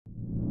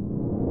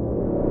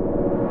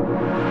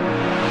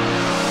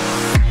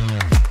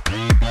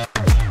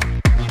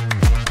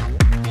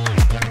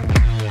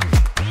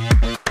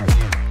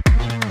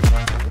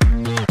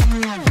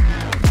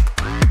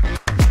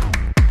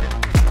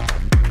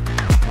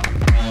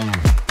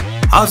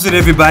How's it,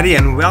 everybody,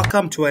 and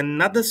welcome to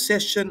another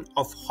session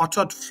of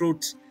Hot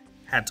Fruit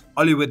at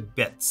Hollywood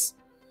Bets.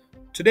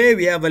 Today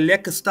we have a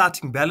lekker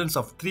starting balance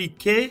of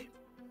 3k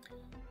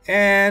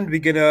and we're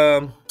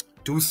gonna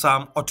do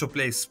some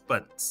autoplay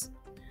spins.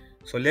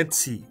 So let's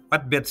see,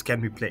 what bets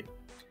can we play?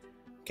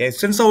 Okay,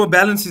 since our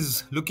balance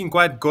is looking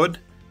quite good,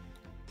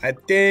 I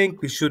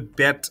think we should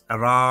bet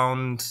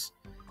around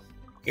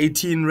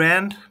 18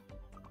 Rand.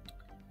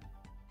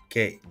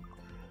 Okay,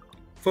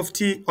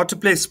 50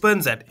 autoplay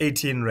spins at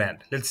 18 Rand.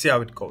 Let's see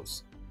how it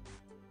goes.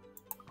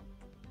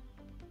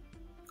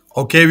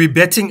 Okay, we're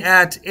betting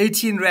at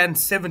 18 Rand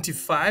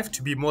 75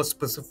 to be more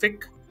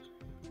specific.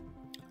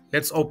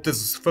 Let's hope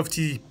this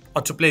 50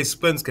 autoplay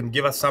spins can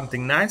give us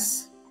something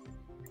nice.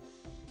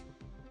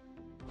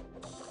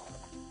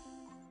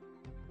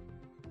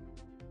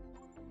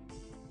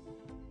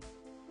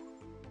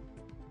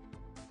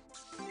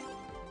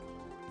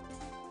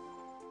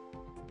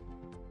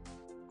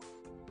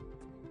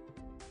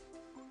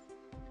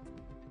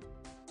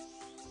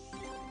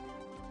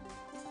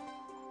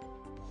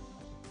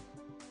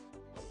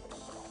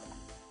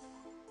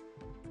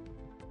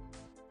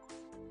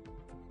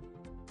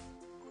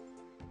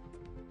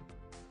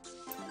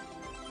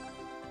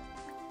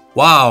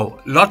 Wow,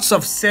 lots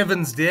of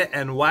sevens there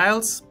and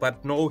wilds,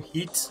 but no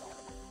heat.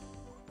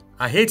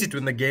 I hate it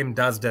when the game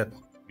does that.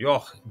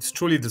 Yo, it's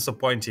truly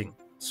disappointing.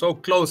 So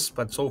close,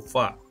 but so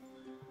far.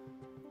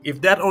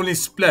 If that only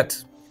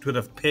split, it would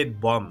have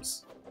paid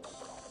bombs.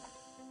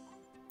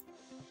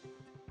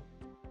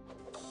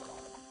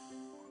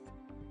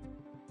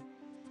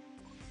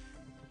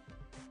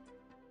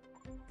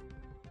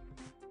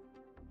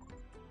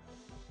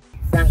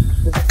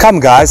 Come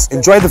guys,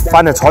 enjoy the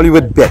fun at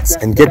Hollywood Bets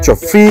and get your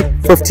free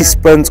 50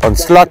 spins on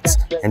slots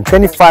and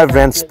 25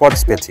 Rand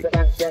sports betting.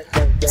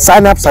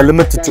 Sign-ups are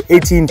limited to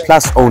 18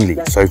 plus only,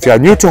 so if you are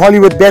new to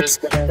Hollywood Bets,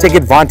 take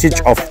advantage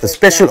of the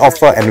special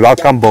offer and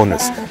welcome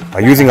bonus by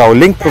using our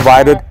link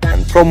provided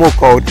and promo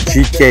code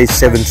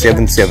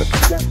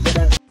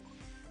GK777.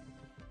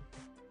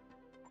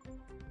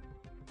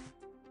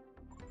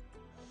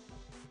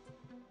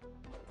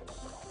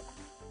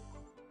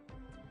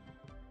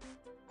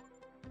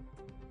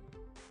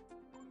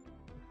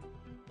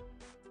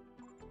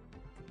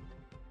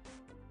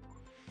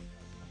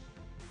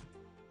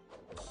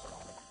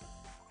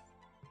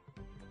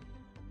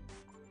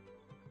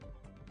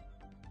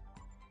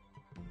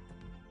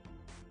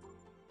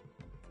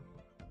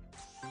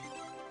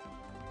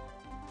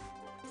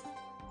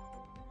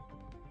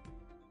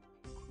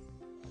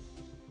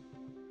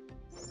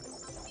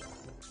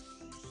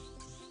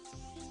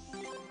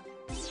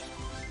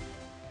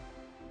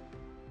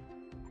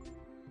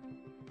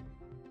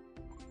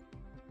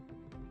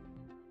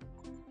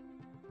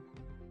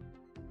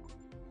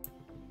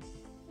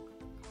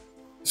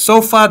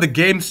 So far the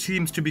game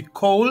seems to be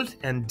cold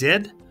and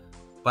dead,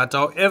 but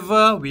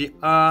however we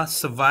are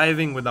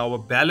surviving with our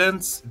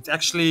balance. It's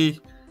actually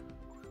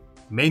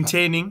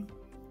maintaining,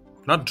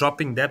 not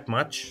dropping that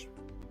much.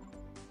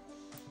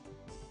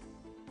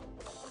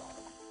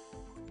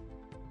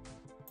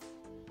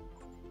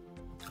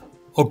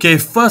 Okay,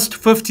 first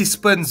 50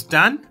 spins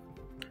done.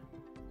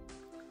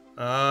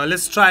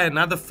 Let's try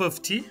another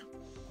 50.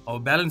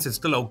 Our balance is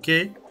still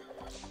okay.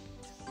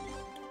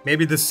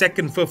 Maybe the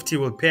second 50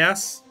 will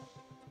pass.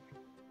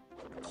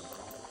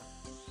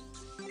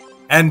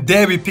 And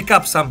there we pick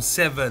up some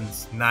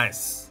sevens.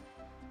 Nice.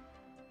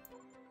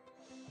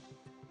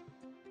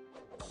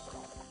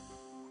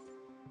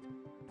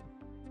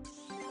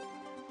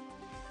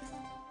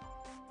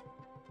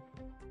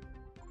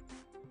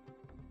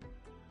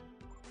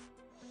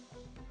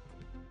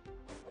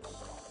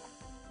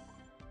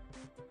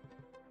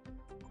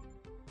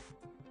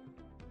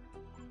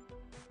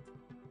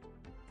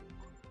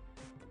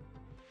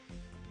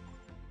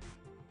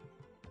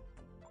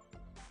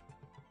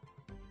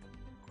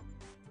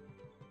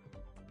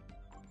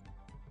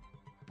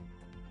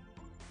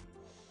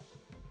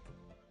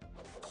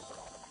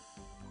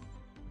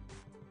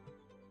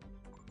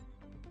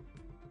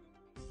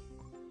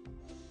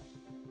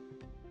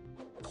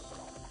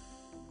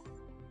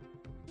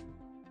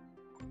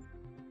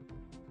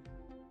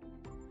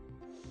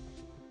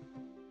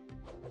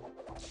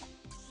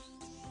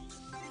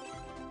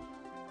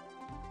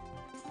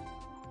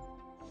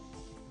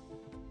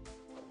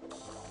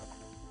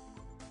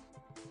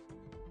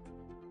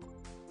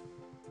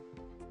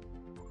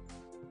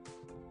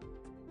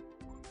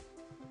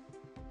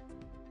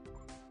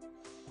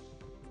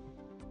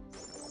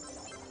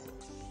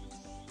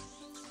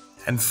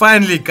 And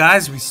finally,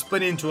 guys, we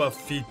spin into a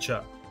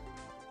feature.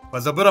 It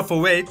was a bit of a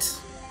wait.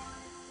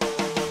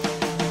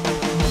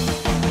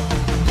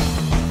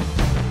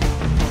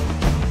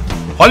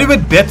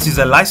 Hollywood Bets is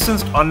a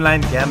licensed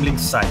online gambling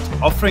site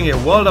offering a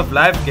world of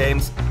live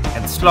games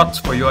and slots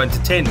for your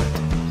entertainment.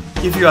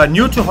 If you are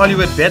new to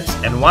Hollywood Bets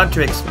and want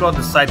to explore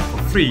the site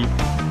for free,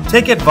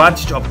 take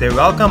advantage of their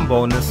welcome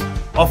bonus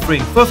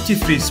offering 50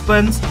 free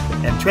spins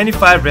and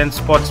 25 Rand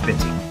sports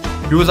betting.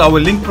 Use our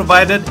link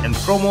provided and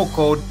promo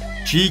code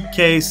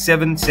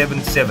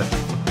GK777.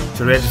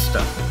 to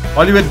register.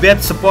 Hollywood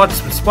Bet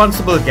supports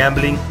responsible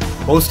gambling,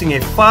 boasting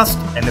a fast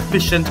and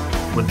efficient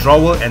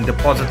withdrawal and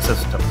deposit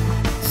system.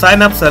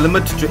 Sign-ups are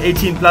limited to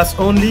 18 plus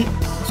only,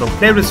 so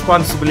play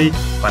responsibly,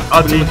 but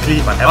ultimately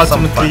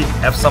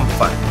have some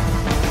fun.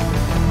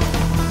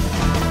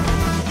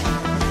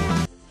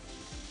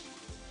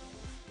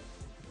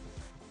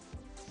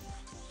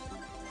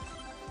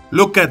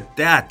 Look at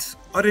that,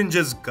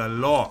 oranges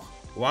galore.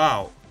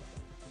 Wow.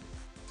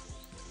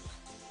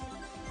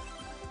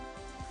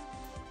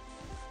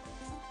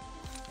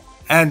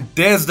 And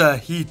there's the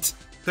heat.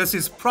 This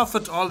is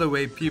profit all the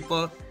way,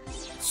 people.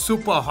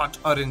 Super hot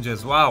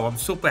oranges. Wow, I'm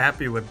super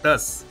happy with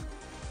this.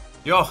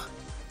 Yo,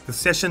 the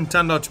session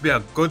turned out to be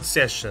a good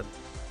session.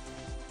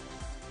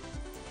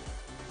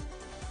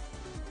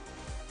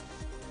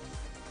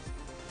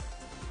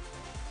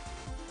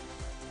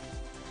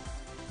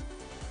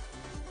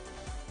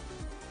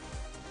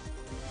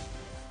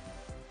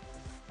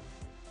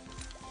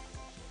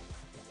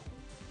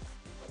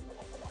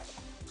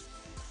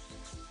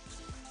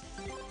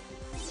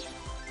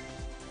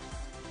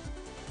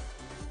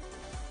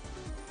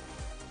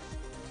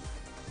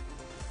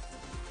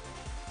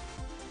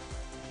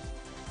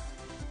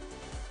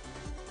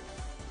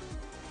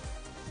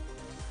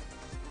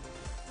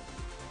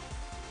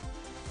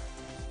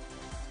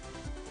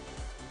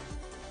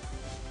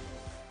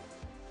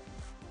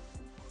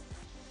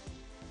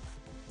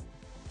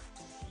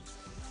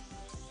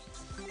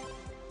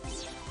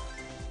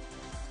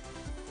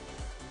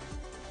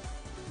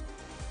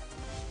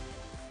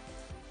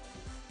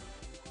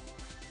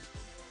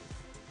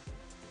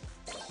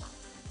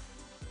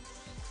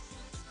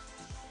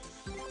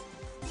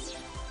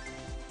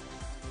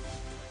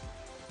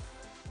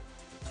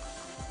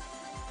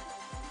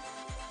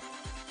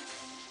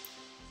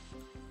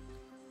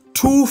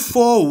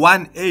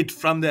 $2,418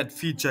 from that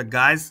feature,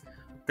 guys.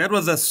 That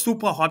was a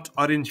super hot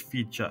orange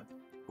feature.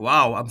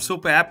 Wow, I'm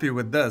super happy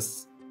with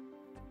this.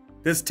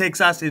 This takes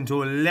us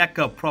into a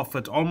lekker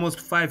profit, almost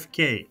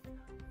 5K.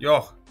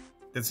 Yo,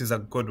 this is a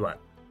good one.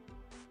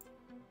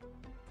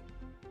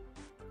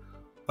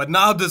 But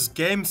now this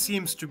game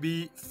seems to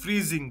be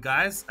freezing,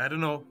 guys. I don't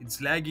know, it's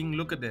lagging.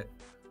 Look at it.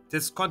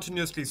 Just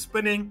continuously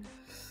spinning.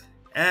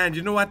 And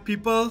you know what,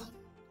 people?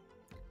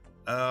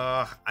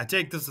 I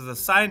take this as a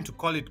sign to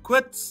call it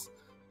quits.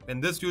 When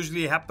this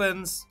usually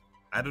happens,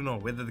 I don't know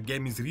whether the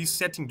game is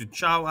resetting to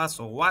chow us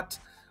or what.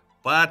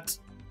 But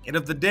end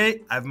of the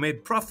day, I've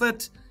made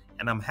profit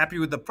and I'm happy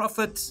with the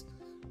profit.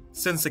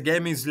 Since the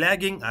game is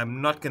lagging,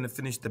 I'm not going to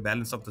finish the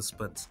balance of the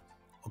spins.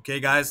 Okay,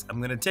 guys, I'm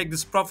going to take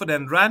this profit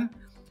and run.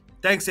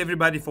 Thanks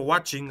everybody for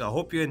watching. I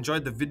hope you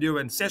enjoyed the video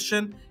and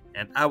session,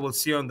 and I will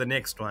see you on the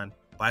next one.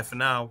 Bye for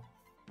now.